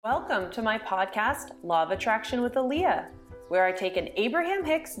Welcome to my podcast, Law of Attraction with Aaliyah, where I take an Abraham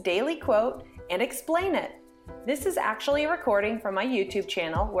Hicks daily quote and explain it. This is actually a recording from my YouTube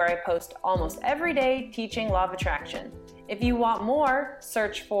channel where I post almost every day teaching Law of Attraction. If you want more,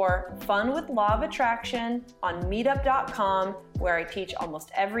 search for Fun with Law of Attraction on meetup.com, where I teach almost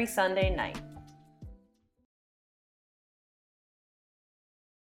every Sunday night.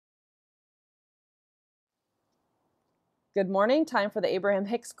 Good morning. Time for the Abraham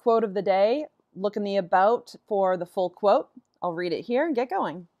Hicks quote of the day. Look in the about for the full quote. I'll read it here and get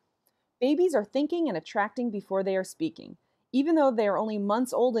going. Babies are thinking and attracting before they are speaking. Even though they are only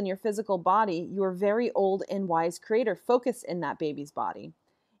months old in your physical body, you are very old and wise creator focused in that baby's body.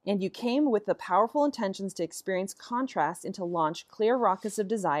 And you came with the powerful intentions to experience contrast and to launch clear rockets of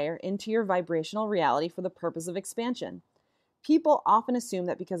desire into your vibrational reality for the purpose of expansion. People often assume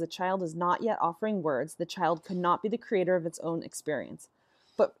that because a child is not yet offering words, the child could not be the creator of its own experience.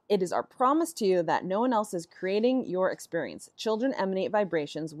 But it is our promise to you that no one else is creating your experience. Children emanate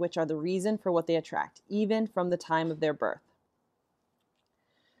vibrations, which are the reason for what they attract, even from the time of their birth.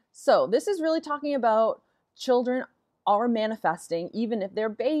 So this is really talking about children are manifesting, even if they're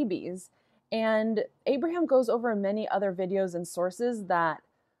babies. And Abraham goes over in many other videos and sources that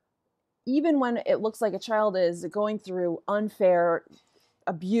even when it looks like a child is going through unfair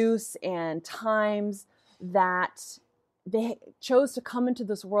abuse and times that they chose to come into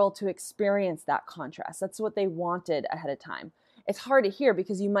this world to experience that contrast. That's what they wanted ahead of time. It's hard to hear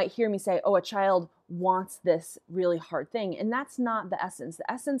because you might hear me say, oh, a child wants this really hard thing. And that's not the essence.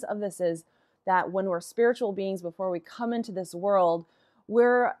 The essence of this is that when we're spiritual beings, before we come into this world,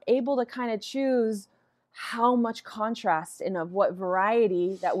 we're able to kind of choose how much contrast and of what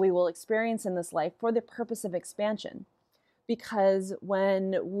variety that we will experience in this life for the purpose of expansion. Because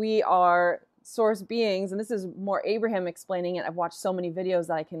when we are source beings, and this is more Abraham explaining it, I've watched so many videos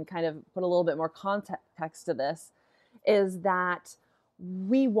that I can kind of put a little bit more context to this, is that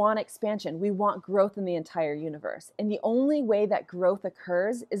we want expansion. We want growth in the entire universe. And the only way that growth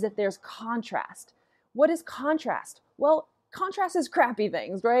occurs is if there's contrast. What is contrast? Well, contrast is crappy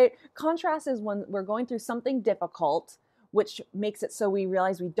things, right? Contrast is when we're going through something difficult, which makes it so we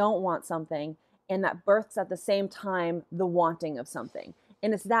realize we don't want something, and that births at the same time the wanting of something.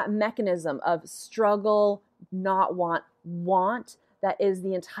 And it's that mechanism of struggle, not want, that is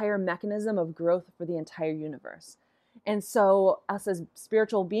the entire mechanism of growth for the entire universe. And so us as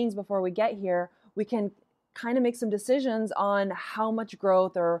spiritual beings, before we get here, we can kind of make some decisions on how much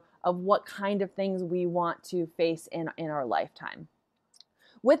growth or of what kind of things we want to face in our lifetime.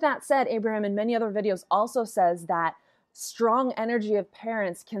 With that said, Abraham in many other videos also says that strong energy of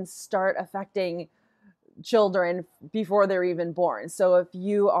parents can start affecting children before they're even born. So if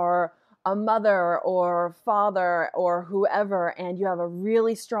you are a mother or father or whoever, and you have a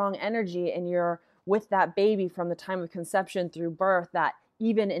really strong energy and you're with that baby from the time of conception through birth, that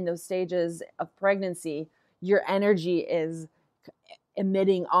even in those stages of pregnancy, your energy is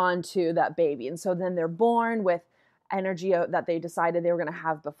emitting onto that baby. And so then they're born with energy that they decided they were going to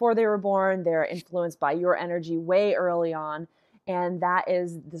have before they were born. They're influenced by your energy way early on. And that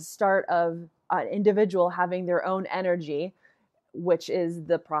is the start of an individual having their own energy, which is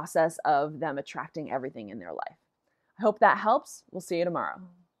the process of them attracting everything in their life. I hope that helps. We'll see you tomorrow.